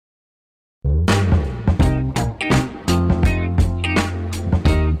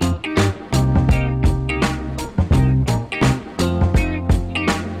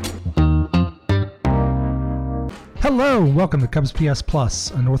Hello, welcome to Cubs PS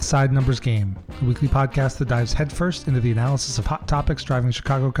Plus, a North Side numbers game, a weekly podcast that dives headfirst into the analysis of hot topics driving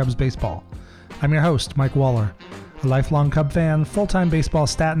Chicago Cubs baseball. I'm your host, Mike Waller, a lifelong Cub fan, full-time baseball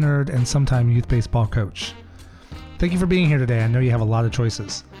stat nerd, and sometime youth baseball coach. Thank you for being here today. I know you have a lot of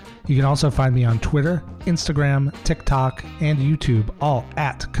choices. You can also find me on Twitter, Instagram, TikTok, and YouTube, all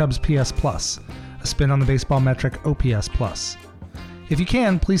at Cubs PS Plus, a spin on the baseball metric OPS Plus. If you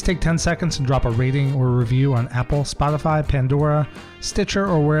can, please take 10 seconds and drop a rating or a review on Apple, Spotify, Pandora, Stitcher,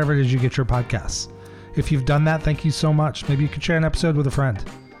 or wherever it is you get your podcasts. If you've done that, thank you so much. Maybe you could share an episode with a friend.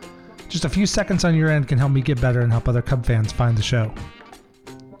 Just a few seconds on your end can help me get better and help other Cub fans find the show.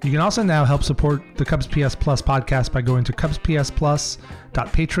 You can also now help support the Cubs PS Plus podcast by going to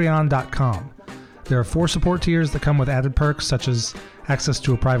cubspsplus.patreon.com. There are 4 support tiers that come with added perks such as access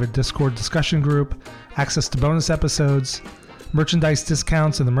to a private Discord discussion group, access to bonus episodes, merchandise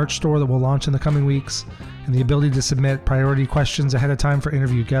discounts in the merch store that will launch in the coming weeks, and the ability to submit priority questions ahead of time for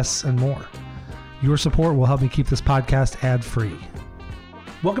interview guests and more. Your support will help me keep this podcast ad-free.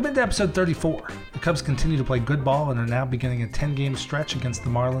 Welcome into episode 34. The Cubs continue to play good ball and are now beginning a 10-game stretch against the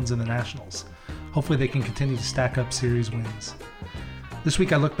Marlins and the Nationals. Hopefully they can continue to stack up series wins. This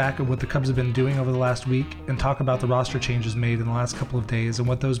week I look back at what the Cubs have been doing over the last week and talk about the roster changes made in the last couple of days and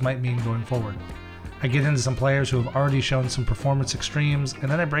what those might mean going forward. I get into some players who have already shown some performance extremes, and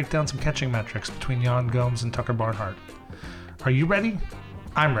then I break down some catching metrics between Gomes and Tucker Barnhart. Are you ready?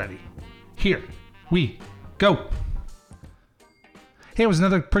 I'm ready. Here we go. Hey, it was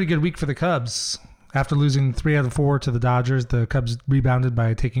another pretty good week for the Cubs. After losing 3 out of 4 to the Dodgers, the Cubs rebounded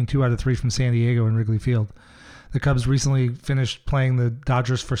by taking 2 out of 3 from San Diego in Wrigley Field. The Cubs recently finished playing the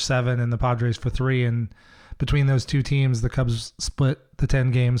Dodgers for 7 and the Padres for 3, and between those two teams, the Cubs split the 10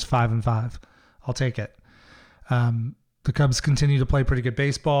 games 5-5. I'll take it. The Cubs continue to play pretty good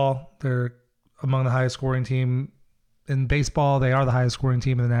baseball. They're among the highest scoring team in baseball. They are the highest scoring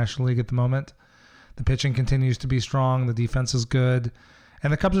team in the National League at the moment. The pitching continues to be strong. The defense is good.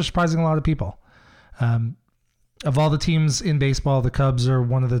 And the Cubs are surprising a lot of people. Of all the teams in baseball, the Cubs are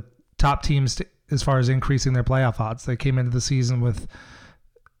one of the top teams as far as increasing their playoff odds. They came into the season with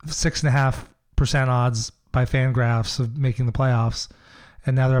 6.5% odds by Fangraphs of making the playoffs,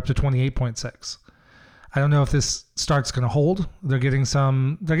 and now they're up to 28.6. I don't know if this start's going to hold. They're getting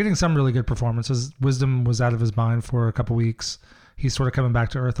some really good performances. Wisdom was out of his mind for a couple weeks. He's sort of coming back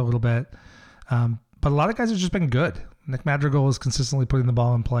to earth a little bit. But a lot of guys have just been good. Nick Madrigal is consistently putting the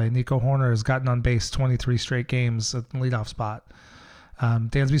ball in play. Nico Horner has gotten on base 23 straight games at the leadoff spot.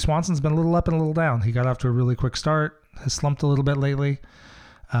 Dansby Swanson's been a little up and a little down. He got off to a really quick start, has slumped a little bit lately.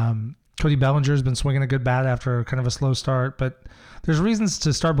 Cody Bellinger's been swinging a good bat after kind of a slow start, but there's reasons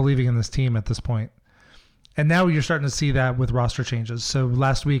to start believing in this team at this point. And now you're starting to see that with roster changes. So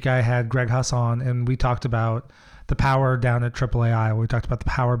last week I had Greg Huss on, and we talked about the power down at AAA Iowa. We talked about the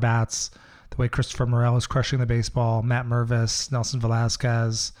power bats, the way Christopher Morel is crushing the baseball, Matt Mervis, Nelson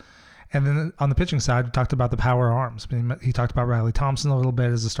Velasquez. And then on the pitching side, we talked about the power arms. I mean, he talked about Riley Thompson a little bit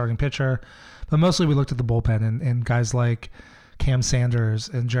as a starting pitcher, but mostly we looked at the bullpen and guys like Cam Sanders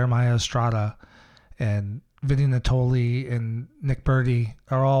and Jeremiah Estrada and Vinny Natoli and Nick Birdie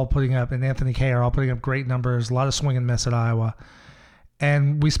are all putting up, and Anthony Kay are all putting up great numbers, a lot of swing and miss at Iowa.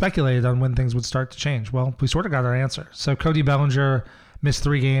 And we speculated on when things would start to change. Well, we sort of got our answer. So Cody Bellinger missed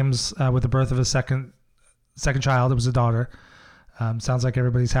 3 games with the birth of his second child. It was a daughter. Sounds like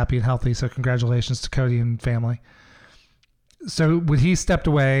everybody's happy and healthy, so congratulations to Cody and family. So when he stepped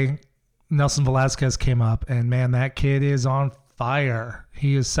away, Nelson Velasquez came up, and man, that kid is on fire.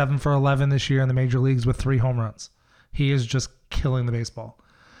 He is 7 for 11 this year in the major leagues with 3 home runs. He is just killing the baseball.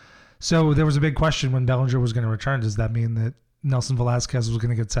 So there was a big question when Bellinger was going to return. Does that mean that Nelson Velasquez was going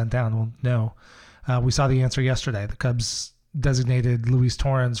to get sent down? Well, no. We saw the answer yesterday. The Cubs designated Luis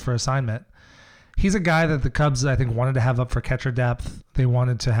Torrens for assignment. He's a guy that the Cubs, I think, wanted to have up for catcher depth. They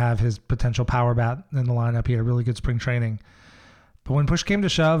wanted to have his potential power bat in the lineup. He had a really good spring training. But when push came to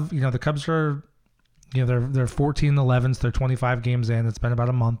shove, the Cubs are, they're 14-11s. They're 25 games in. It's been about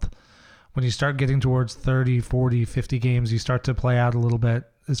a month. When you start getting towards 30, 40, 50 games, you start to play out a little bit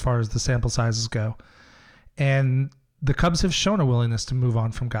as far as the sample sizes go. And the Cubs have shown a willingness to move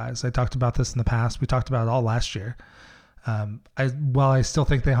on from guys. I talked about this in the past. We talked about it all last year. While I still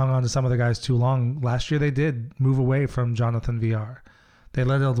think they hung on to some of the guys too long, last year they did move away from Jonathan VR. They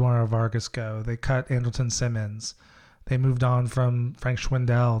let Eldorado Vargas go. They cut Andrelton Simmons. They moved on from Frank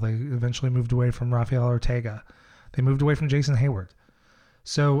Schwindel. They eventually moved away from Rafael Ortega. They moved away from Jason Hayward.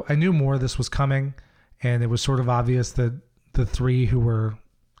 So I knew more of this was coming, and it was sort of obvious that the 3 who were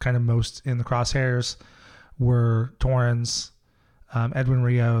kind of most in the crosshairs were Torrens, Edwin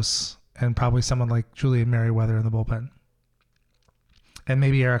Rios, and probably someone like Julian Merriweather in the bullpen. And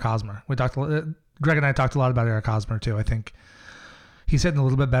maybe Eric Hosmer. Greg and I talked a lot about Eric Hosmer too. I think he's hitting a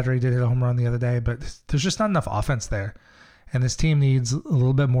little bit better. He did hit a home run the other day, but there's just not enough offense there. And this team needs a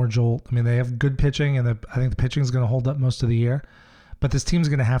little bit more jolt. I mean, they have good pitching, and I think the pitching is going to hold up most of the year. But this team's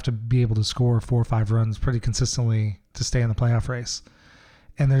going to have to be able to score 4 or 5 runs pretty consistently to stay in the playoff race.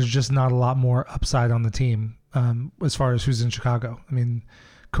 And there's just not a lot more upside on the team as far as who's in Chicago. I mean,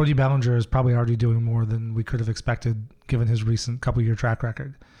 Cody Bellinger is probably already doing more than we could have expected given his recent couple-year track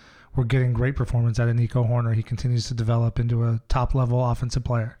record. We're getting great performance out of Nico Horner. He continues to develop into a top-level offensive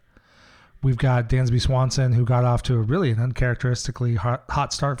player. We've got Dansby Swanson, who got off to an uncharacteristically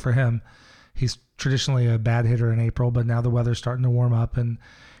hot start for him. He's traditionally a bad hitter in April, but now the weather's starting to warm up, and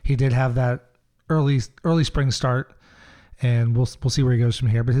he did have that early spring start, and we'll see where he goes from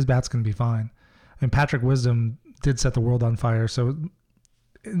here. But his bat's going to be fine. And Patrick Wisdom did set the world on fire, so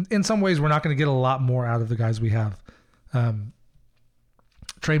in some ways we're not going to get a lot more out of the guys we have.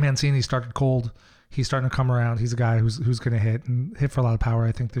 Trey Mancini started cold. He's starting to come around. He's a guy who's going to hit for a lot of power,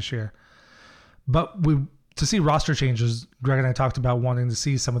 I think, this year. But to see roster changes, Greg and I talked about wanting to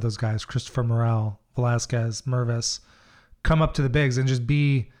see some of those guys, Christopher Morel, Velasquez, Mervis, come up to the bigs and just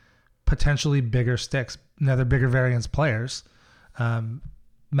be potentially bigger sticks. Now, they're bigger variance players.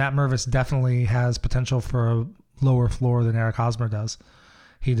 Matt Mervis definitely has potential for a lower floor than Eric Hosmer does.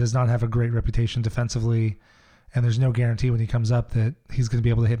 He does not have a great reputation defensively, and there's no guarantee when he comes up that he's going to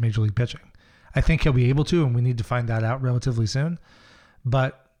be able to hit major league pitching. I think he'll be able to, and we need to find that out relatively soon.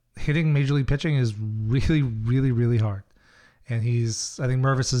 But hitting major league pitching is really, really, really hard. And I think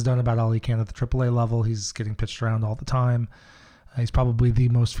Mervis has done about all he can at the AAA level. He's getting pitched around all the time. He's probably the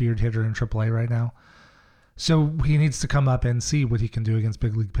most feared hitter in AAA right now. So he needs to come up and see what he can do against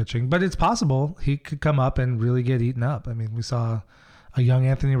big league pitching. But it's possible he could come up and really get eaten up. I mean, we saw a young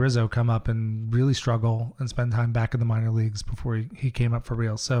Anthony Rizzo come up and really struggle and spend time back in the minor leagues before he came up for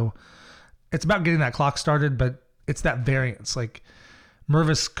real. So it's about getting that clock started, but it's that variance. Like,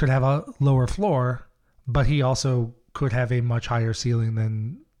 Mervis could have a lower floor, but he also could have a much higher ceiling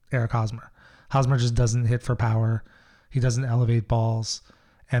than Eric Hosmer. Hosmer just doesn't hit for power. He doesn't elevate balls.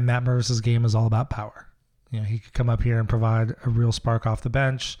 And Matt Mervis's game is all about power. He could come up here and provide a real spark off the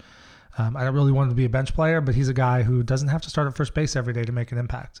bench. I don't really want him to be a bench player, but he's a guy who doesn't have to start at first base every day to make an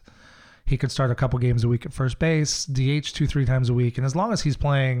impact. He could start a couple games a week at first base, DH 2-3 times a week. And as long as he's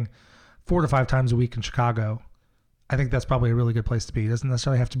playing 4 to 5 times a week in Chicago, I think that's probably a really good place to be. He doesn't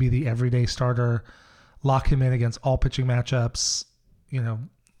necessarily have to be the everyday starter, lock him in against all pitching matchups.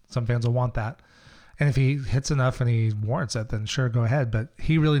 Some fans will want that. And if he hits enough and he warrants it, then sure, go ahead. But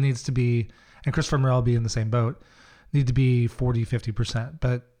he really needs to be, and Christopher Morel will be in the same boat, need to be 40, 50%.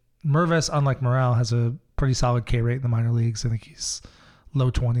 But Mervis, unlike Morel, has a pretty solid K rate in the minor leagues. I think he's low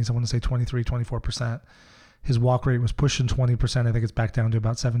 20s. I want to say 23, 24%. His walk rate was pushing 20%. I think it's back down to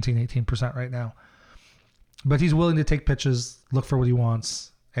about 17, 18% right now. But he's willing to take pitches, look for what he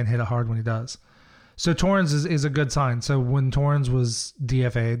wants, and hit it hard when he does. So Torrens is a good sign. So when Torrens was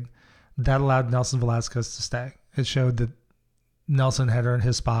DFA'd, that allowed Nelson Velasquez to stay. It showed that Nelson had earned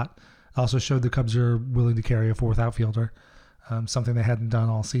his spot. Also showed the Cubs are willing to carry a 4th outfielder, something they hadn't done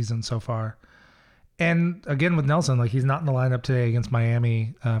all season so far. And again with Nelson, he's not in the lineup today against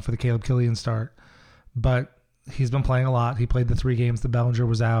Miami for the Caleb Killian start, but he's been playing a lot. He played the 3 games that Bellinger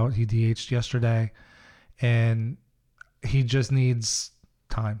was out. He DH'd yesterday. And he just needs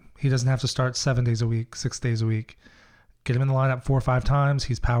time. He doesn't have to start 7 days a week, 6 days a week. Get him in the lineup 4 or 5 times.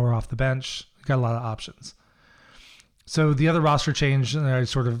 He's power off the bench. He's got a lot of options. So the other roster change I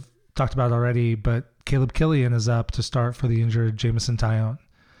sort of talked about already, but Caleb Killian is up to start for the injured Jamison Tyone.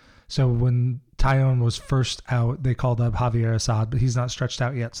 So when Tyone was first out, they called up Javier Assad, but he's not stretched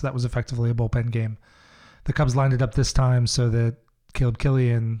out yet. So that was effectively a bullpen game. The Cubs lined it up this time so that Caleb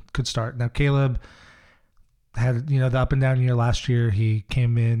Killian could start. Now, Caleb had the up and down year last year. He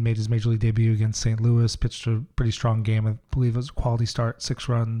came in, made his major league debut against St. Louis, pitched a pretty strong game. I believe it was a quality start, 6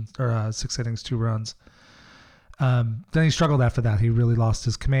 innings, 2 runs. Then he struggled after that. He really lost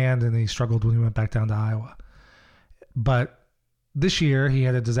his command, and he struggled when he went back down to Iowa. But this year he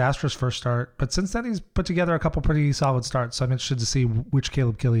had a disastrous first start, but since then he's put together a couple pretty solid starts. So I'm interested to see which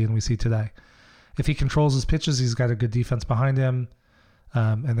Caleb Killian we see today. If he controls his pitches, he's got a good defense behind him,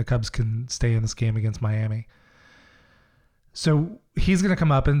 and the Cubs can stay in this game against Miami. So he's going to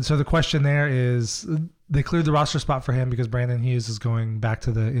come up. And so the question there is, they cleared the roster spot for him because Brandon Hughes is going back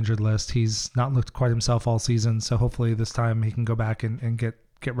to the injured list. He's not looked quite himself all season. So hopefully this time he can go back and get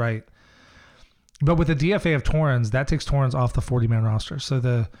right. But with the DFA of Torrens, that takes Torrens off the 40-man roster.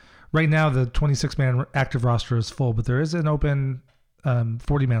 So right now the 26-man active roster is full, but there is an open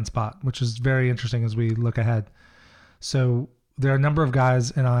 40-man spot, which is very interesting as we look ahead. So there are a number of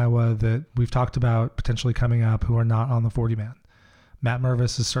guys in Iowa that we've talked about potentially coming up who are not on the 40-man. Matt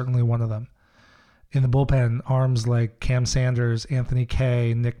Mervis is certainly one of them. In the bullpen, arms like Cam Sanders, Anthony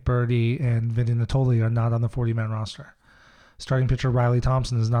Kay, Nick Birdie, and Vinny Natoli are not on the 40-man roster. Starting pitcher Riley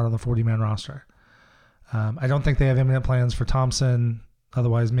Thompson is not on the 40-man roster. I don't think they have imminent plans for Thompson.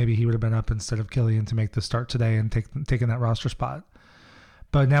 Otherwise, maybe he would have been up instead of Killian to make the start today and taken that roster spot.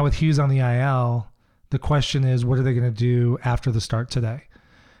 But now with Hughes on the IL, the question is, what are they going to do after the start today?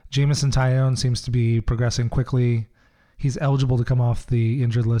 Jamison Tyone seems to be progressing quickly. He's eligible to come off the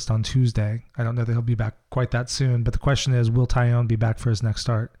injured list on Tuesday. I don't know that he'll be back quite that soon, but the question is, will Tyone be back for his next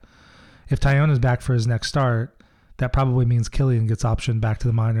start? If Tyone is back for his next start, that probably means Killian gets optioned back to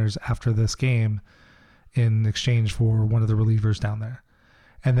the minors after this game in exchange for one of the relievers down there.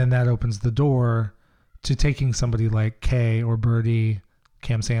 And then that opens the door to taking somebody like Kay or Birdie,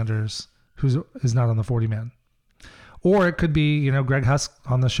 Cam Sanders, who is not on the 40-man. Or it could be, Greg Husk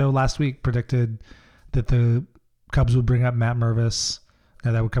on the show last week predicted that the Cubs would bring up Matt Mervis.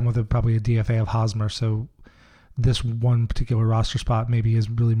 Now that would come with probably a DFA of Hosmer. So this one particular roster spot maybe is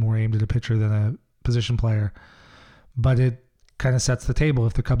really more aimed at a pitcher than a position player. But it kind of sets the table.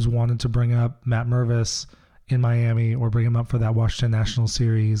 If the Cubs wanted to bring up Matt Mervis in Miami or bring him up for that Washington Nationals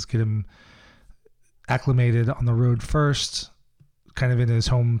series, get him acclimated on the road first, kind of in his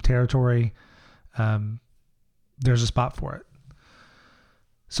home territory, there's a spot for it.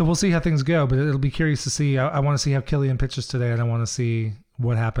 So we'll see how things go, but it'll be curious to see. I want to see how Killian pitches today, and I want to see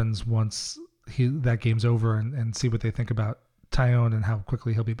what happens once that game's over and see what they think about Tyone and how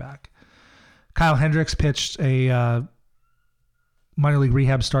quickly he'll be back. Kyle Hendricks pitched a minor league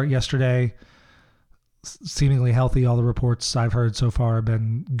rehab start yesterday, seemingly healthy. All the reports I've heard so far have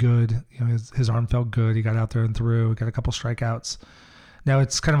been good. His arm felt good. He got out there and threw, got a couple strikeouts. Now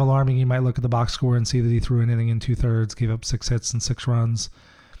it's kind of alarming. You might look at the box score and see that he threw an inning in 2/3, gave up 6 hits and 6 runs.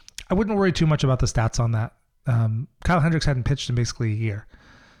 I wouldn't worry too much about the stats on that. Kyle Hendricks hadn't pitched in basically a year.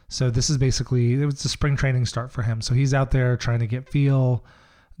 So this is it was a spring training start for him. So he's out there trying to get feel,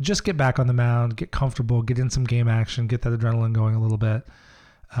 just get back on the mound, get comfortable, get in some game action, get that adrenaline going a little bit.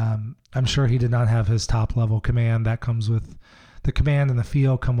 I'm sure he did not have his top level command. That comes with the command and the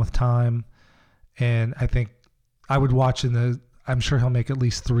feel come with time. And I think I would watch I'm sure he'll make at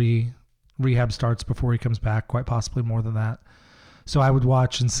least 3 rehab starts before he comes back, quite possibly more than that. So I would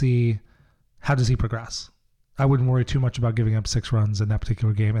watch and see, how does he progress? I wouldn't worry too much about giving up 6 runs in that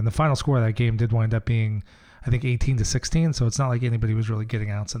particular game. And the final score of that game did wind up being, I think, 18-16. So it's not like anybody was really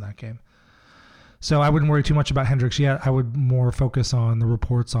getting outs in that game. So I wouldn't worry too much about Hendricks yet. I would more focus on the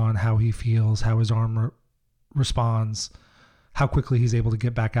reports on how he feels, how his arm responds, how quickly he's able to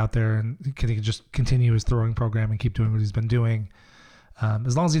get back out there, and can he just continue his throwing program and keep doing what he's been doing.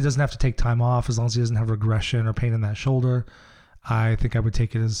 As long as he doesn't have to take time off, as long as he doesn't have regression or pain in that shoulder, I think I would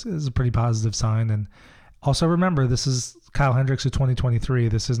take it as a pretty positive sign. And also remember, this is Kyle Hendricks of 2023.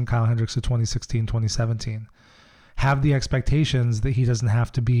 This isn't Kyle Hendricks of 2016, 2017. Have the expectations that he doesn't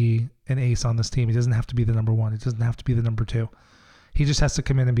have to be an ace on this team. He doesn't have to be the number 1. He doesn't have to be the number 2. He just has to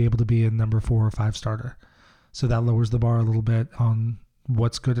come in and be able to be a number 4 or 5 starter. So that lowers the bar a little bit on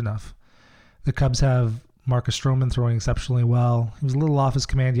what's good enough. The Cubs have Marcus Stroman throwing exceptionally well. He was a little off his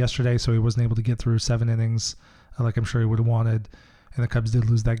command yesterday, so he wasn't able to get through 7 innings like I'm sure he would have wanted. And the Cubs did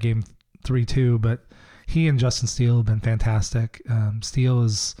lose that game 3-2, but he and Justin Steele have been fantastic. Steele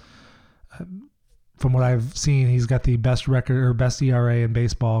is, from what I've seen, he's got the best record or best ERA in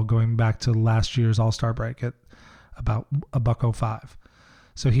baseball going back to last year's All-Star break at about $1.05.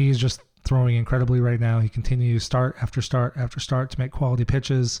 So he's just throwing incredibly right now. He continues start after start after start to make quality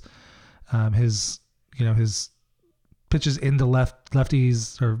pitches. His pitches into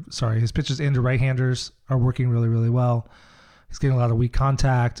his pitches into right-handers are working really, really well. He's getting a lot of weak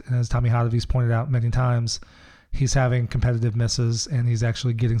contact, and as Tommy Hotovy's pointed out many times, he's having competitive misses, and he's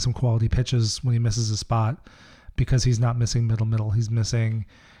actually getting some quality pitches when he misses a spot because he's not missing middle. He's missing,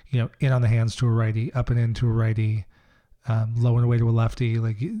 in on the hands to a righty, up and in to a righty, low and away to a lefty.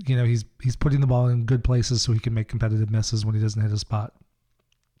 He's putting the ball in good places so he can make competitive misses when he doesn't hit a spot.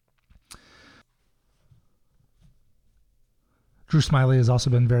 Drew Smiley has also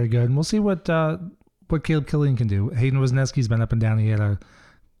been very good, and we'll see what Caleb Killian can do. Hayden Wesneski's been up and down. He had a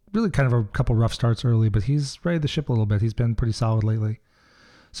couple rough starts early, but he's righted the ship a little bit. He's been pretty solid lately.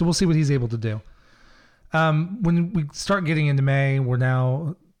 So we'll see what he's able to do. When we start getting into May,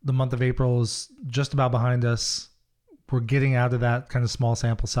 the month of April is just about behind us. We're getting out of that kind of small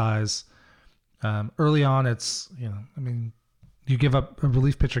sample size. Early on, it's, you give up, a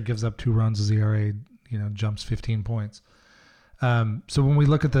relief pitcher gives up 2 runs as ERA, jumps 15 points. So when we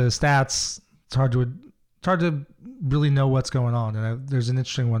look at the stats, it's hard to really know what's going on. And there's an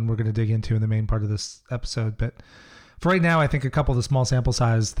interesting one we're going to dig into in the main part of this episode. But for right now, I think a couple of the small sample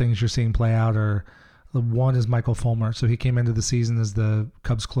size things you're seeing play out are, the one is Michael Fulmer. So he came into the season as the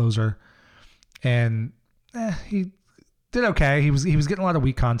Cubs closer, and he did okay. He was getting a lot of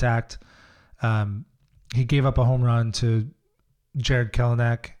weak contact. He gave up a home run to Jared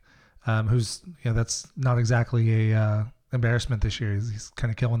Kelenic, who's, that's not exactly a embarrassment this year. He's kind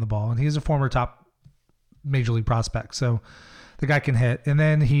of killing the ball, and he's a former top major league prospect, so the guy can hit. And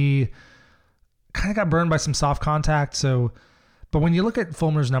then he kind of got burned by some soft contact. But when you look at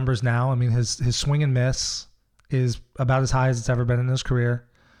Fulmer's numbers now, I mean, his swing and miss is about as high as it's ever been in his career.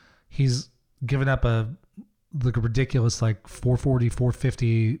 He's given up a ridiculous 440,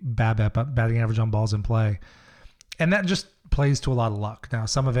 450 BABIP, batting average on balls in play. And that just plays to a lot of luck. Now,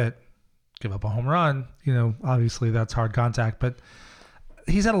 some of it, give up a home run, obviously that's hard contact, but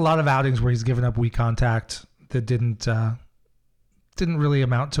he's had a lot of outings where he's given up weak contact that didn't really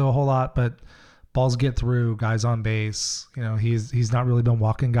amount to a whole lot, but balls get through, guys on base. He's not really been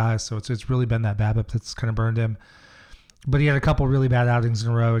walking guys, so it's really been that BABIP that's kind of burned him. But he had a couple really bad outings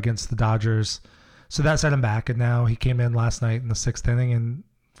in a row against the Dodgers, so that set him back. And now he came in last night in the 6th inning, and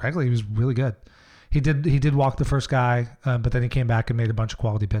frankly, he was really good. He did walk the first guy, but then he came back and made a bunch of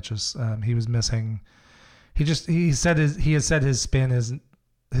quality pitches. He was missing. He has said his spin is,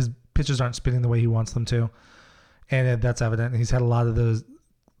 his pitches aren't spinning the way he wants them to, and that's evident. He's had a lot of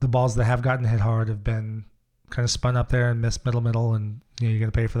the balls that have gotten hit hard have been kind of spun up there and missed middle, and you're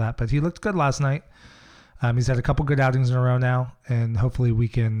going to pay for that. But he looked good last night. He's had a couple good outings in a row now, and hopefully we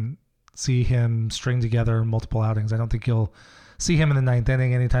can see him string together multiple outings. I don't think you'll see him in the 9th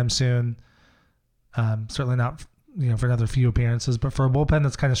inning anytime soon. Certainly not, for another few appearances, but for a bullpen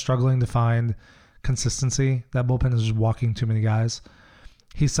that's kind of struggling to find consistency, that bullpen is just walking too many guys.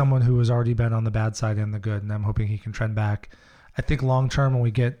 He's someone who has already been on the bad side and the good, and I'm hoping he can trend back. I think long term, when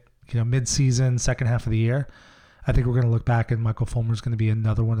we get mid-season, second half of the year, I think we're going to look back and Michael Fulmer is going to be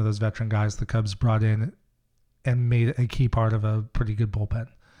another one of those veteran guys the Cubs brought in and made a key part of a pretty good bullpen.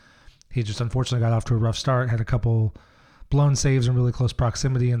 He just unfortunately got off to a rough start, had a couple blown saves in really close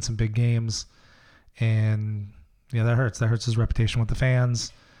proximity in some big games, and that hurts. That hurts his reputation with the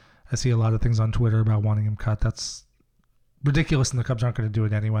fans. I see a lot of things on Twitter about wanting him cut. That's ridiculous, and the Cubs aren't going to do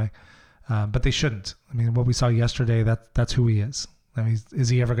it anyway. But they shouldn't. I mean, what we saw yesterday, that's who he is. I mean, is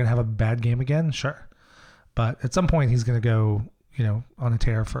he ever going to have a bad game again? Sure. But at some point, he's going to go, on a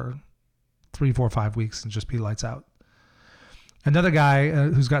tear for 3, 4, 5 weeks and just be lights out. Another guy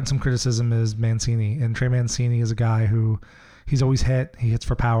who's gotten some criticism is Mancini. And Trey Mancini is a guy who he's always hit. He hits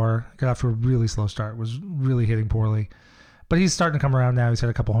for power. Got off to a really slow start. Was really hitting poorly. But he's starting to come around now. He's had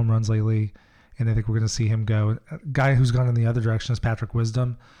a couple home runs lately. And I think we're going to see him go. A guy who's gone in the other direction is Patrick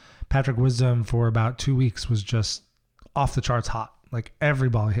Wisdom. Patrick Wisdom for about 2 weeks was just off the charts hot. Like every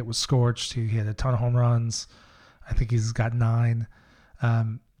ball he hit was scorched. He hit a ton of home runs. I think he's got 9.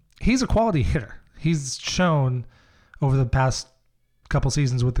 He's a quality hitter. He's shown over the past couple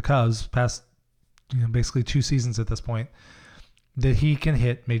seasons with the Cubs, past basically 2 seasons at this point, that he can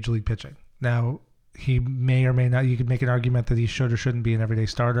hit major league pitching. Now, he may or may not. You could make an argument that he should or shouldn't be an everyday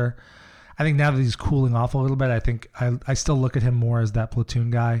starter. I think now that he's cooling off a little bit, I think I still look at him more as that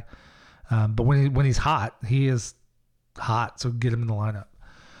platoon guy. But when he's hot, he is hot. So get him in the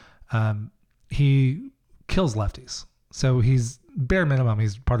lineup. He kills lefties. So he's bare minimum.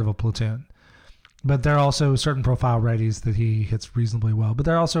 He's part of a platoon. But there are also certain profile righties that he hits reasonably well. But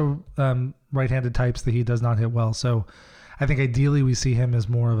there are also right-handed types that he does not hit well. So I think ideally we see him as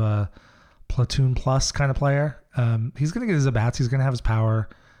more of a platoon plus kind of player. He's going to get his at-bats. He's going to have his power.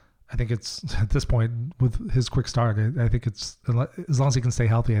 I think it's, at this point, with his quick start, I think it's, as long as he can stay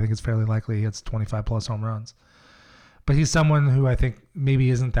healthy, I think it's fairly likely he hits 25-plus home runs. But he's someone who I think maybe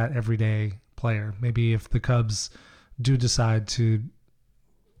isn't that everyday player. Maybe if the Cubs do decide to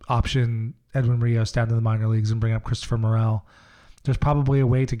option Edwin Rios down to the minor leagues and bring up Christopher Morel, there's probably a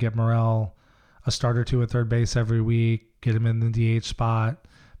way to get Morel a start or two at third base every week, get him in the DH spot.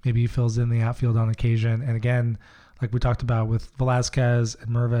 Maybe he fills in the outfield on occasion. And again, like we talked about with Velasquez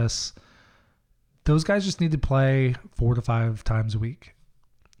and Mervis, those guys just need to play 4 to 5 times a week.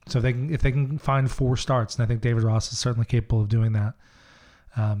 So if they can find 4 starts, and I think David Ross is certainly capable of doing that,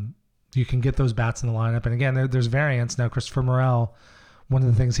 you can get those bats in the lineup. And again, there's variance. Now, Christopher Morel, one of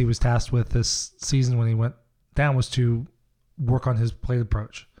the things he was tasked with this season when he went down was to work on his plate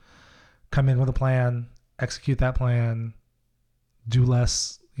approach. Come in with a plan, execute that plan, do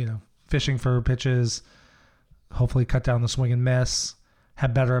less, fishing for pitches, hopefully cut down the swing and miss,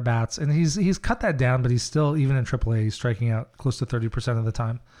 have better at bats, and he's cut that down, but he's still, even in AAA, he's striking out close to 30% of the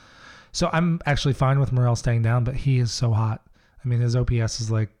time. So I'm actually fine with Morel staying down, but he is so hot. I mean, his OPS is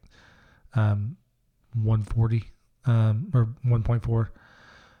like 140 or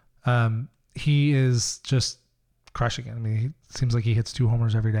 1.4. He is just crushing it. I mean, he seems like he hits 2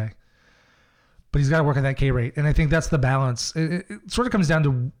 homers every day. But he's got to work on that K rate, and I think that's the balance. It sort of comes down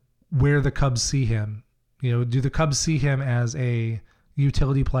to where the Cubs see him. Do the Cubs see him as a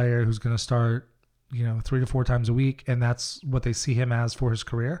utility player who's going to start, 3 to 4 times a week, and that's what they see him as for his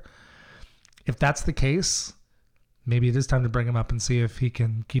career? If that's the case, maybe it is time to bring him up and see if he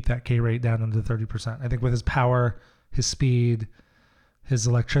can keep that K rate down under 30%. I think with his power, his speed, his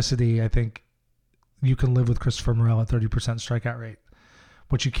electricity, I think you can live with Christopher Morel at 30% strikeout rate.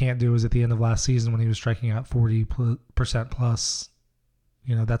 What you can't do is at the end of last season when he was striking out 40% plus,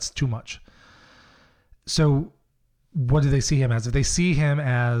 that's too much. So what do they see him as? If they see him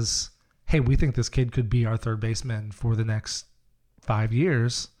as, hey, we think this kid could be our third baseman for the next 5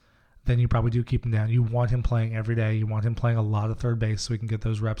 years, then you probably do keep him down. You want him playing every day. You want him playing a lot of third base so he can get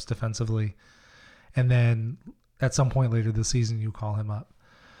those reps defensively. And then at some point later this season, you call him up.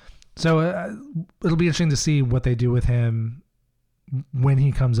 So it'll be interesting to see what they do with him when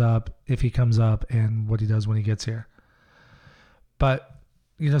he comes up, if he comes up, and what he does when he gets here. But,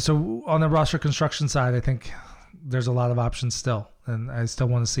 so on the roster construction side, I think there's a lot of options still. And I still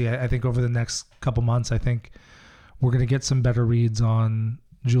want to see, I think over the next couple months, I think we're going to get some better reads on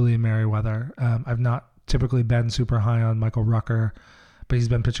Julian Merriweather. I've not typically been super high on Michael Rucker, but he's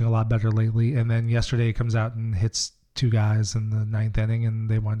been pitching a lot better lately. And then yesterday he comes out and hits 2 guys in the 9th inning, and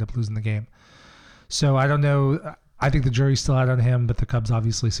they wind up losing the game. So I don't know. I think the jury's still out on him, but the Cubs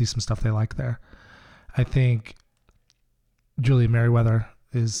obviously see some stuff they like there. I think Julian Merriweather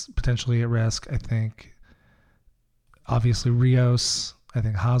is potentially at risk. I think obviously Rios. I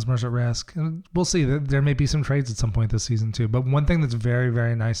think Hosmer's at risk. And we'll see. There may be some trades at some point this season too. But one thing that's very,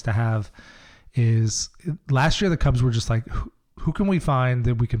 very nice to have is last year the Cubs were just like, who can we find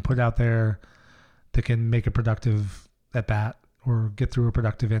that we can put out there that can make a productive at bat or get through a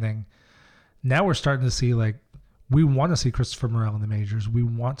productive inning? Now we're starting to see, like, we want to see Christopher Morel in the majors. We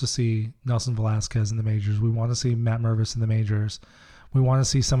want to see Nelson Velasquez in the majors. We want to see Matt Mervis in the majors. We want to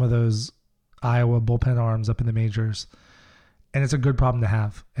see some of those Iowa bullpen arms up in the majors. And it's a good problem to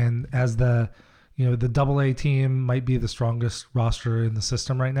have. And as the AA team might be the strongest roster in the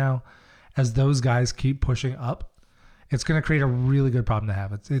system right now, as those guys keep pushing up, it's going to create a really good problem to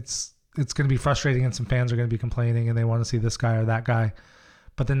have. It's going to be frustrating, and some fans are going to be complaining and they want to see this guy or that guy.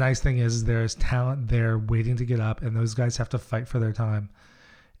 But the nice thing is there's talent there waiting to get up, and those guys have to fight for their time.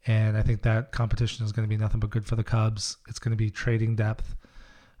 And I think that competition is going to be nothing but good for the Cubs. It's going to be trading depth.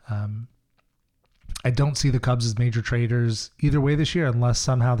 I don't see the Cubs as major traders either way this year unless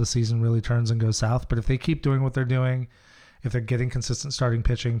somehow the season really turns and goes south. But if they keep doing what they're doing, if they're getting consistent starting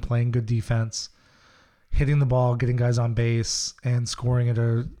pitching, playing good defense, hitting the ball, getting guys on base, and scoring at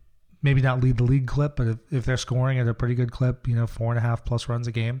a maybe not lead the league clip, but if they're scoring at a pretty good clip, 4.5 plus runs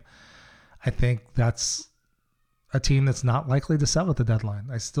a game, I think that's a team that's not likely to sell at the deadline.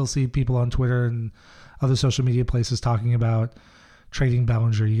 I still see people on Twitter and other social media places talking about trading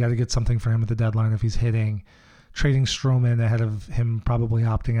Bellinger. You got to get something for him at the deadline if he's hitting. Trading Stroman ahead of him probably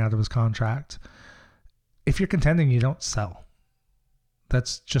opting out of his contract. If you're contending, you don't sell.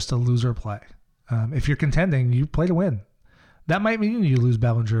 That's just a loser play. If you're contending, you play to win. That might mean you lose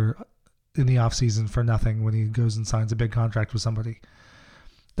Bellinger in the offseason for nothing when he goes and signs a big contract with somebody.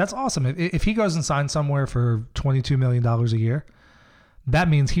 That's awesome. If he goes and signs somewhere for $22 million a year, that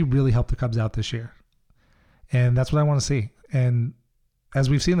means he really helped the Cubs out this year. And that's what I want to see. And as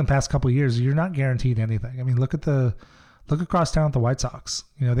we've seen the past couple of years, you're not guaranteed anything. I mean, look across town at the White Sox.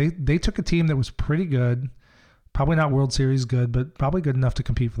 They took a team that was pretty good, probably not World Series good, but probably good enough to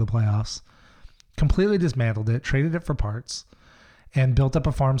compete for the playoffs. Completely dismantled it, traded it for parts, and built up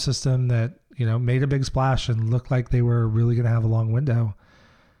a farm system that, made a big splash and looked like they were really going to have a long window.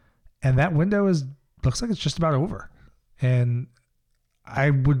 And that window looks like it's just about over. And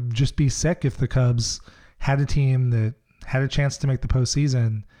I would just be sick if the Cubs had a team that had a chance to make the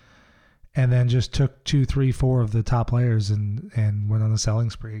postseason and then just took 2, 3, 4 of the top players and went on a selling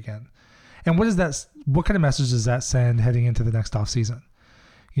spree again. And what kind of message does that send heading into the next offseason?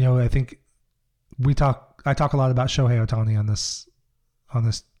 I think I talk a lot about Shohei Ohtani on this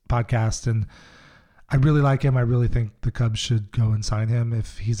podcast, and I really like him. I really think the Cubs should go and sign him.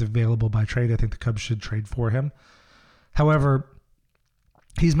 If he's available by trade, I think the Cubs should trade for him. However,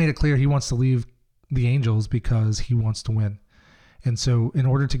 he's made it clear he wants to leave the Angels because he wants to win. And so in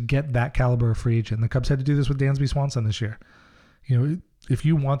order to get that caliber of free agent, the Cubs had to do this with Dansby Swanson this year. If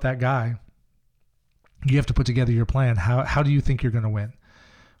you want that guy, you have to put together your plan. How do you think you're going to win?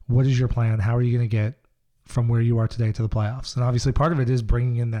 What is your plan? How are you going to get from where you are today to the playoffs? And obviously part of it is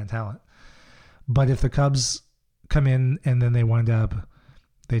bringing in that talent. But if the Cubs come in and then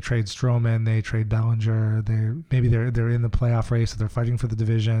they trade Stroman, they trade Bellinger, they're in the playoff race, they're fighting for the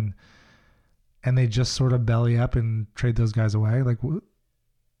division, and they just sort of belly up and trade those guys away. Like,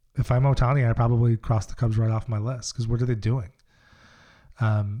 if I'm Ohtani, I probably cross the Cubs right off my list, because what are they doing?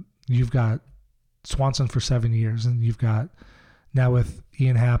 You've got Swanson for 7 years, and you've got, now with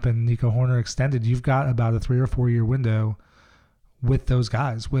Ian Happ and Nico Horner extended, you've got about a 3 or 4 year window with those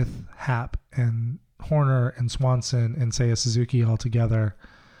guys, with Happ and Horner and Swanson and Seiya Suzuki all together,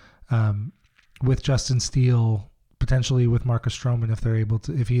 with Justin Steele, potentially with Marcus Stroman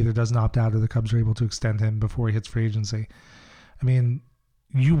if he either doesn't opt out or the Cubs are able to extend him before he hits free agency. I mean,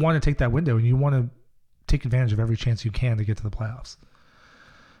 you want to take that window and you want to take advantage of every chance you can to get to the playoffs.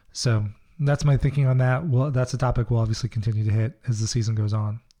 So that's my thinking on that. Well, that's a topic we'll obviously continue to hit as the season goes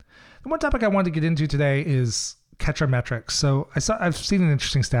on. The one topic I wanted to get into today is catcher metrics. So I've seen an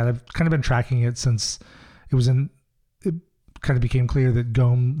interesting stat. I've kind of been tracking it since it kind of became clear that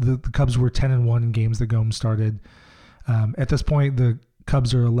the Cubs were 10-1 in games that Gomes started. At this point, the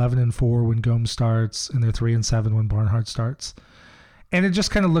Cubs are 11-4 when Gomes starts, and they're 3-7 when Barnhart starts. And it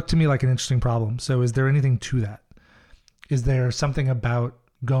just kind of looked to me like an interesting problem. So is there anything to that? Is there something about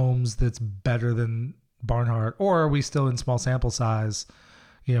Gomes that's better than Barnhart, or are we still in small sample size?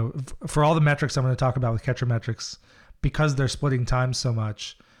 For all the metrics I'm going to talk about with catcher metrics, because they're splitting time so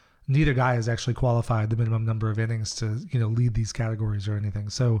much, neither guy has actually qualified the minimum number of innings to, lead these categories or anything.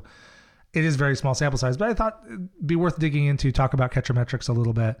 So it is very small sample size, but I thought it'd be worth digging into, talk about catcher metrics a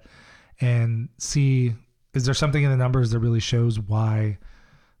little bit and see, is there something in the numbers that really shows why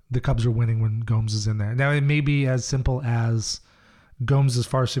the Cubs are winning when Gomes is in there? Now, it may be as simple as Gomes is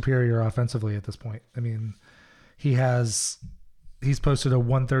far superior offensively at this point. I mean, he's posted a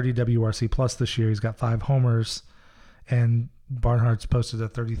 130 WRC plus this year. He's got 5 homers, and Barnhart's posted a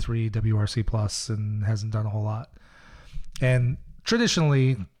 33 WRC plus and hasn't done a whole lot. And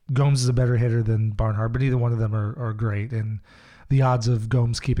traditionally, Gomes is a better hitter than Barnhart, but neither one of them are great. And the odds of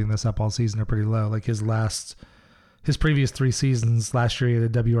Gomes keeping this up all season are pretty low. Like his previous 3 seasons, last year he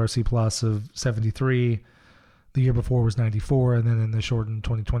had a WRC plus of 73. The year before was 94. And then in the shortened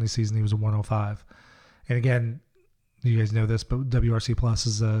 2020 season, he was a 105. And again, you guys know this, but WRC plus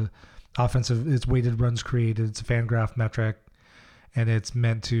is it's weighted runs created. It's a Fangraph metric, and it's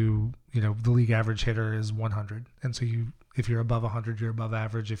meant to, the league average hitter is 100. And so if you're above 100, you're above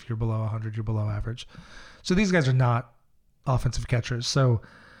average. If you're below 100, you're below average. So these guys are not offensive catchers. So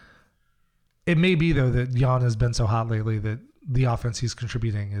it may be, though, that Jan has been so hot lately that the offense he's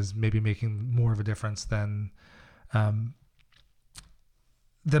contributing is maybe making more of a difference than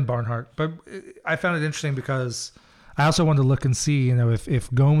Barnhart. But I found it interesting because I also wanted to look and see,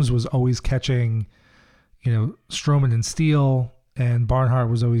 if Gomes was always catching, Stroman and Steele, and Barnhart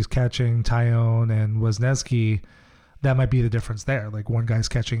was always catching Tyone and Wisniewski, that might be the difference there. Like one guy's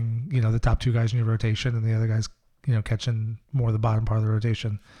catching, the top 2 guys in your rotation, and the other guy's, catching more of the bottom part of the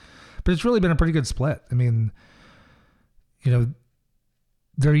rotation. But it's really been a pretty good split. I mean,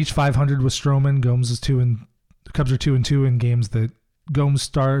 they're each 500 with Stroman. The Cubs are 2-2 in games that Gomes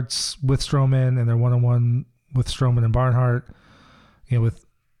starts with Stroman, and they're 1-1 with Stroman and Barnhart. With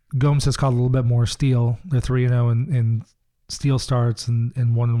Gomes has caught a little bit more Steele. They're 3-0 in Steele starts, and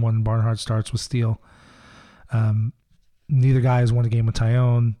 1-1 Barnhart starts with Steele. Neither guy has won a game with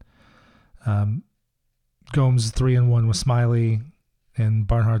Tyone. Gomes is 3-1 with Smiley, and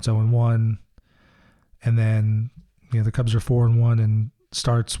Barnhart's 0-1. And then, the Cubs are 4-1 and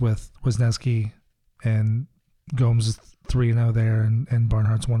starts with Wisniewski, and Gomes is 3-0 there, and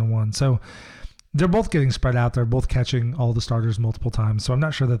Barnhart's 1-1. So they're both getting spread out. They're both catching all the starters multiple times. So I'm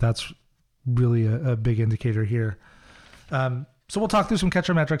not sure that that's really a big indicator here. So we'll talk through some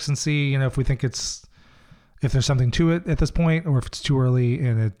catcher metrics and see, if we think if there's something to it at this point, or if it's too early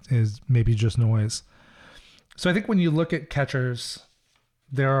and it is maybe just noise. So I think when you look at catchers,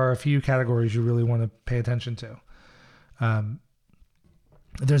 there are a few categories you really want to pay attention to.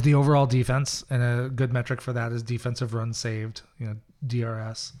 There's the overall defense, and a good metric for that is defensive runs saved,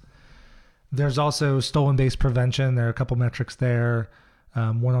 DRS. There's also stolen base prevention. There are a couple metrics there.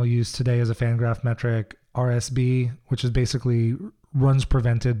 One I'll use today is a Fangraph metric, RSB, which is basically runs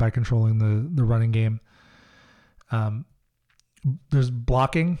prevented by controlling the running game. There's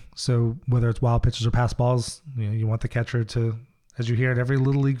blocking. So whether it's wild pitches or pass balls, you want the catcher to, as you hear at every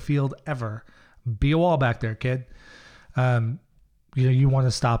little league field ever, be a wall back there, kid. You want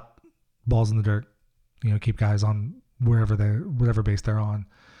to stop balls in the dirt, keep guys on whatever base they're on.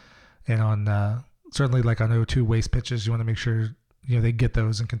 And on certainly like on 0-2 waste pitches, you want to make sure they get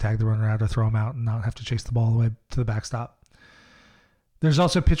those and can tag the runner out or throw them out and not have to chase the ball away to the backstop. There's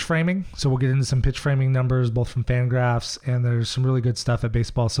also pitch framing, so we'll get into some pitch framing numbers both from Fangraphs, and there's some really good stuff at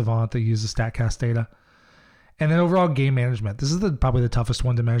Baseball Savant that uses StatCast data. And then overall game management. This is probably the toughest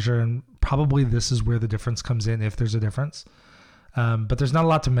one to measure, and probably this is where the difference comes in if there's a difference. But there's not a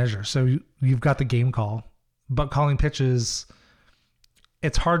lot to measure. So you've got the game call, but calling pitches,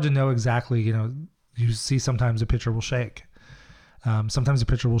 it's hard to know exactly. You see sometimes a pitcher will shake. Sometimes a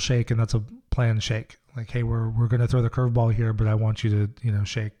pitcher will shake, and that's a planned shake. Like, hey, we're going to throw the curveball here, but I want you to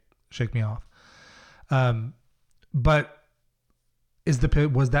shake me off. But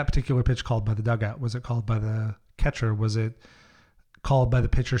was that particular pitch called by the dugout? Was it called by the catcher? Was it called by the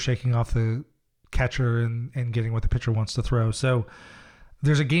pitcher shaking off the catcher and getting what the pitcher wants to throw? So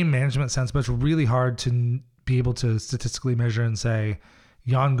there's a game management sense, but it's really hard to be able to statistically measure and say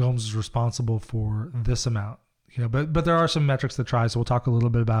Yan Gomes is responsible for this amount. But there are some metrics to try. So we'll talk a little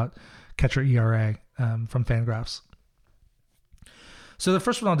bit about catcher ERA from Fangraphs. So the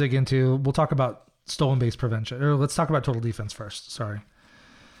first one I'll dig into, we'll talk about stolen base prevention. Or let's talk about total defense first. Sorry.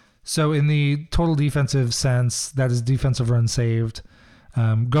 So in the total defensive sense, that is defensive runs saved.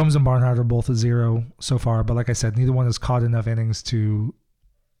 Gomes and Barnhart are both at 0 so far, but like I said, neither one has caught enough innings to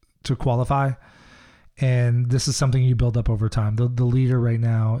qualify. And this is something you build up over time. The leader right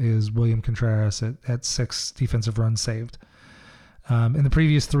now is William Contreras at 6 defensive runs saved. In the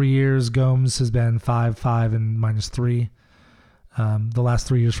previous 3 years, Gomes has been 5, 5, and -3. The last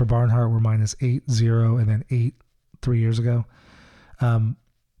 3 years for Barnhart were -8, 0, and then 8 3 years ago.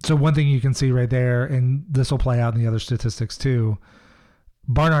 So one thing you can see right there, and this will play out in the other statistics too,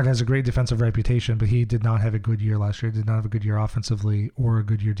 Barnhart has a great defensive reputation, but he did not have a good year last year. Did not have a good year offensively or a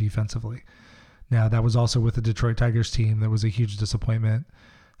good year defensively. Now, that was also with the Detroit Tigers team. That was a huge disappointment.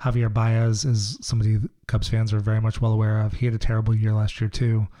 Javier Baez is somebody that Cubs fans are very much well aware of. He had a terrible year last year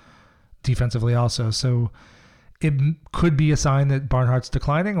too, defensively also. So it could be a sign that Barnhart's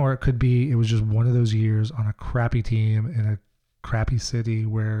declining, or it could be it was just one of those years on a crappy team in a crappy city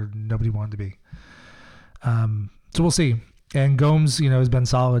where nobody wanted to be. So we'll see. And Gomes, has been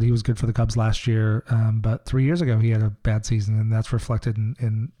solid. He was good for the Cubs last year, but 3 years ago he had a bad season, and that's reflected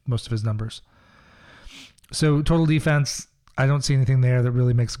in most of his numbers. So total defense, I don't see anything there that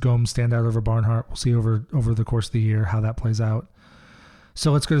really makes Gomes stand out over Barnhart. We'll see over the course of the year how that plays out.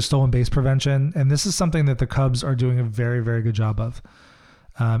 So let's go to stolen base prevention. And this is something that the Cubs are doing a very, very good job of.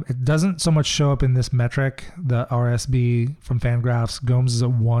 It doesn't so much show up in this metric, the RSB from Fangraphs. Gomes is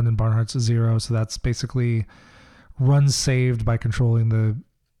at 1 and Barnhart's at 0. So that's basically runs saved by controlling the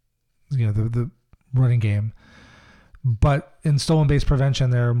running game. But in stolen base prevention,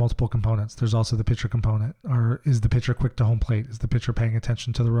 there are multiple components. There's also the pitcher component. Or is the pitcher quick to home plate? Is the pitcher paying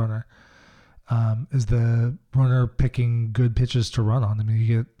attention to the runner? Is the runner picking good pitches to run on? I mean,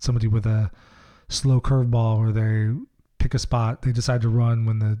 you get somebody with a slow curveball, or they pick a spot, they decide to run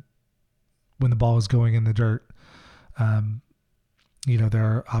when the ball is going in the dirt. There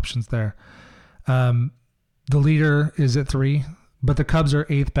are options there. The leader is at 3. But the Cubs are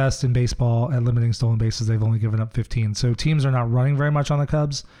 8th best in baseball at limiting stolen bases. They've only given up 15. So teams are not running very much on the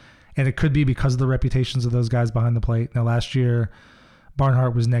Cubs. And it could be because of the reputations of those guys behind the plate. Now, last year,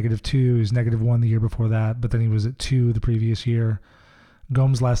 Barnhart was -2. He was -1 the year before that. But then he was at 2 the previous year.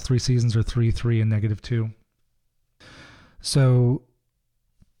 Gomes' last 3 seasons are 3, 3, and -2. So,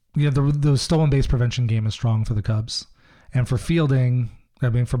 the stolen base prevention game is strong for the Cubs. And for fielding,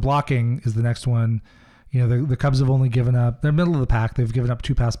 for blocking is the next one. The Cubs have only given up, they're middle of the pack. They've given up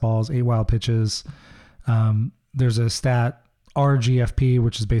 2 pass balls, 8 wild pitches. There's a stat, RGFP,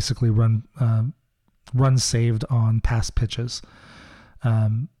 which is basically runs saved on pass pitches.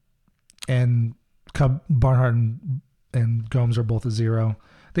 And Barnhart and Gomes are both at 0.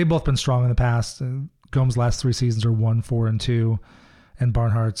 They've both been strong in the past. Gomes' last 3 seasons are 1, 4, and 2, and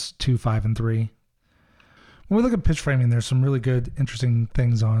Barnhart's 2, 5, and 3. When we look at pitch framing, there's some really good, interesting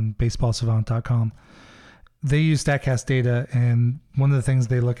things on baseballsavant.com. They use StatCast data, and one of the things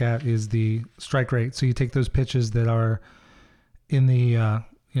they look at is the strike rate. So you take those pitches that are in the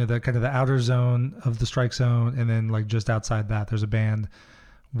the kind of the outer zone of the strike zone, and then like just outside that, there's a band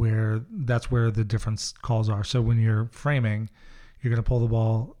where that's where the difference calls are. So when you're framing, you're going to pull the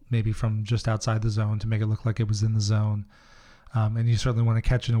ball maybe from just outside the zone to make it look like it was in the zone, and you certainly want to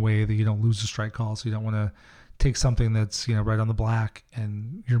catch in a way that you don't lose a strike call. So you don't want to take something that's right on the black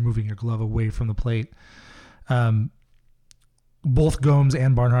and you're moving your glove away from the plate. Both Gomes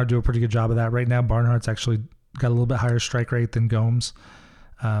and Barnhart do a pretty good job of that right now. Barnhart's actually got a little bit higher strike rate than Gomes.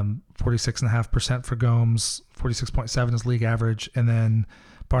 46.5% for Gomes, 46.7 is league average, and then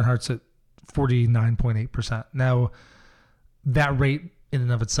Barnhart's at 49.8%. Now, that rate in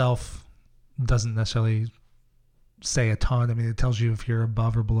and of itself doesn't necessarily say a ton. I mean, it tells you if you're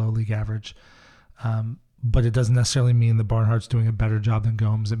above or below league average, but it doesn't necessarily mean that Barnhart's doing a better job than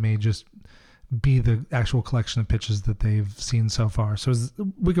Gomes. It may just be the actual collection of pitches that they've seen so far. So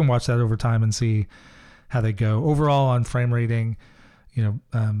we can watch that over time and see how they go. Overall, on frame rating,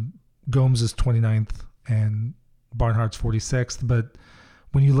 Gomes is 29th and Barnhart's 46th. But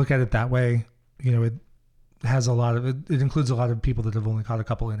when you look at it that way, it has it includes a lot of people that have only caught a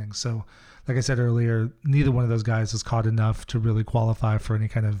couple innings. So like I said earlier, neither one of those guys has caught enough to really qualify for any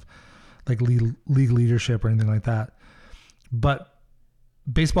kind of like league leadership or anything like that. But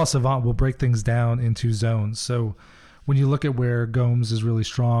Baseball Savant will break things down into zones. So when you look at where Gomes is really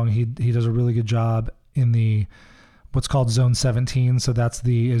strong, he does a really good job in the what's called zone 17. So that's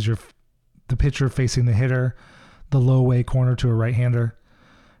the pitcher facing the hitter, the low away corner to a right-hander.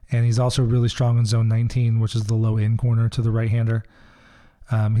 And he's also really strong in zone 19, which is the low in corner to the right-hander.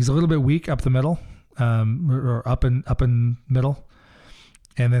 He's a little bit weak up the middle, or up and middle.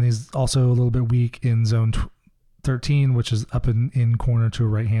 And then he's also a little bit weak in zone 13, which is up and in corner to a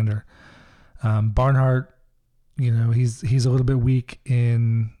right-hander. Barnhart, he's a little bit weak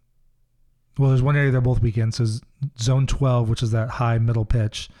in, well, there's one area they're both weak in. So zone 12, which is that high middle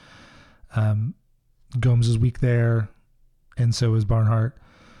pitch. Gomes is weak there, and so is Barnhart.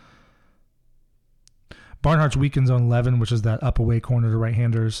 Barnhart's weak in zone 11, which is that up away corner to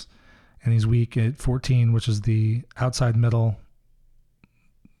right-handers, and he's weak at 14, which is the outside middle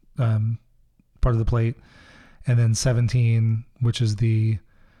part of the plate, and then 17, which is the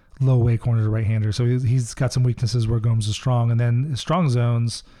low away corner to right-hander. So he's got some weaknesses where Gomes is strong, and then strong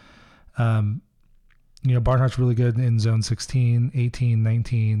zones. Barnhart's really good in zone 16, 18,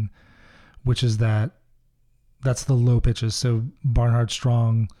 19, which is that's the low pitches. So Barnhart's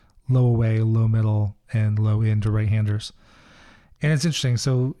strong, low away, low middle, and low in to right-handers. And it's interesting.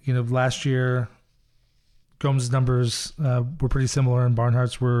 So, last year, Gomes' numbers were pretty similar and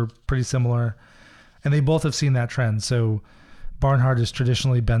Barnhart's were pretty similar. And they both have seen that trend. So Barnhart has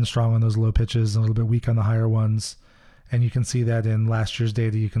traditionally been strong on those low pitches and a little bit weak on the higher ones. And you can see that in last year's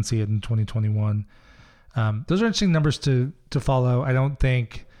data. You can see it in 2021. Those are interesting numbers to follow. I don't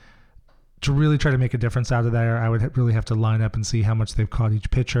think to really try to make a difference out of there, I would really have to line up and see how much they've caught each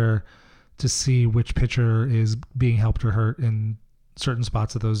pitcher to see which pitcher is being helped or hurt in certain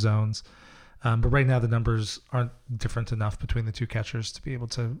spots of those zones. But right now the numbers aren't different enough between the two catchers to be able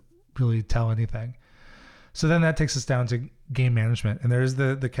to really tell anything. So then that takes us down to game management. And there's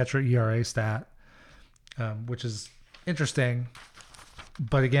the catcher ERA stat, which is interesting.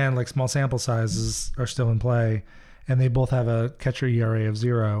 But again, like small sample sizes are still in play, and they both have a catcher ERA of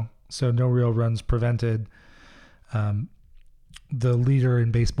 0. So no real runs prevented. The leader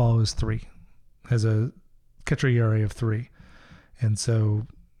in baseball is 3, has a catcher ERA of 3. And so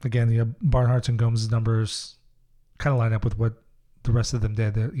again, Barnhart's and Gomes' numbers kind of line up with what the rest of them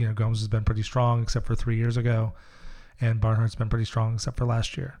did. Gomes has been pretty strong except for 3 years ago, and Barnhart's been pretty strong except for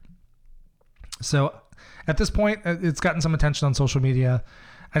last year. So at this point, it's gotten some attention on social media.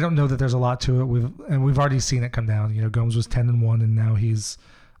 I don't know that there's a lot to it. We've already seen it come down. Gomes was 10-1, and now he's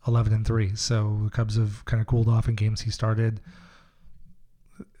 11-3. So the Cubs have kind of cooled off in games he started.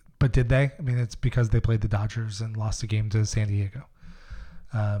 But did they? I mean, it's because they played the Dodgers and lost a game to San Diego.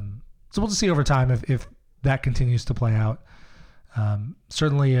 So we'll just see over time if that continues to play out.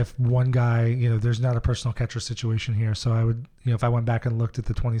 Certainly if one guy, there's not a personal catcher situation here. So I would, if I went back and looked at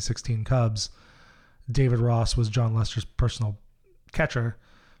the 2016 Cubs, David Ross was John Lester's personal catcher,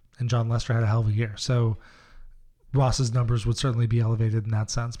 and John Lester had a hell of a year. So Ross's numbers would certainly be elevated in that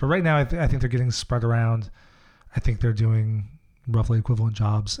sense. But right now, I think they're getting spread around. I think they're doing roughly equivalent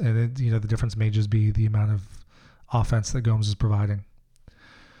jobs, and the difference may just be the amount of offense that Gomes is providing.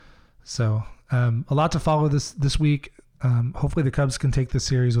 So a lot to follow this week. Hopefully the Cubs can take this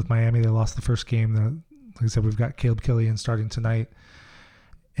series with Miami. They lost the first game. Like I said, we've got Caleb Killian starting tonight,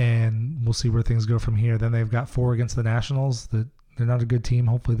 and we'll see where things go from here. Then they've got 4 against the Nationals. They're not a good team.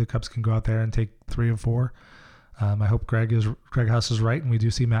 Hopefully the Cubs can go out there and take 3 of 4. I hope Greg Huss is right, and we do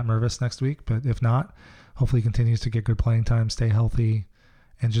see Matt Mervis next week. But if not, hopefully he continues to get good playing time, stay healthy,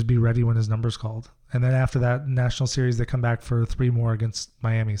 and just be ready when his number's called. And then after that National Series, they come back for 3 more against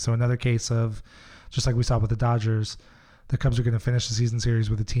Miami. So another case of, just like we saw with the Dodgers, the Cubs are going to finish the season series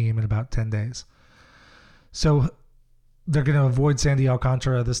with the team in about 10 days. So they're going to avoid Sandy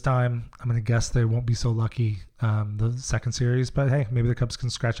Alcantara this time. I'm going to guess they won't be so lucky the second series. But, hey, maybe the Cubs can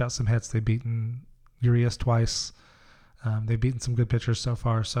scratch out some hits. They've beaten Urias twice. They've beaten some good pitchers so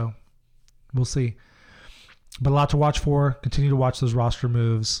far, so we'll see. But a lot to watch for. Continue to watch those roster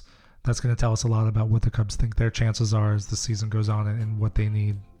moves. That's going to tell us a lot about what the Cubs think their chances are as the season goes on and what they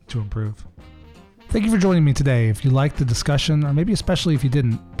need to improve. Thank you for joining me today. If you liked the discussion, or maybe especially if you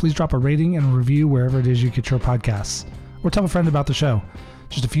didn't, please drop a rating and a review wherever it is you get your podcasts. Or tell a friend about the show.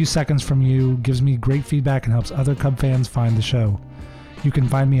 Just a few seconds from you gives me great feedback and helps other Cub fans find the show. You can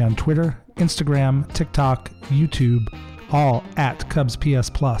find me on Twitter, Instagram, TikTok, YouTube, all at Cubs PS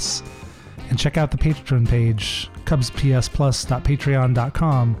Plus. And check out the Patreon page,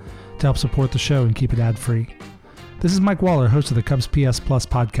 cubspsplus.patreon.com, to help support the show and keep it ad-free. This is Mike Waller, host of the Cubs PS Plus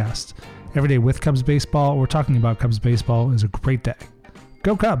podcast. Every day with Cubs baseball or talking about Cubs baseball is a great day.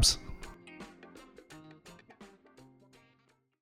 Go Cubs!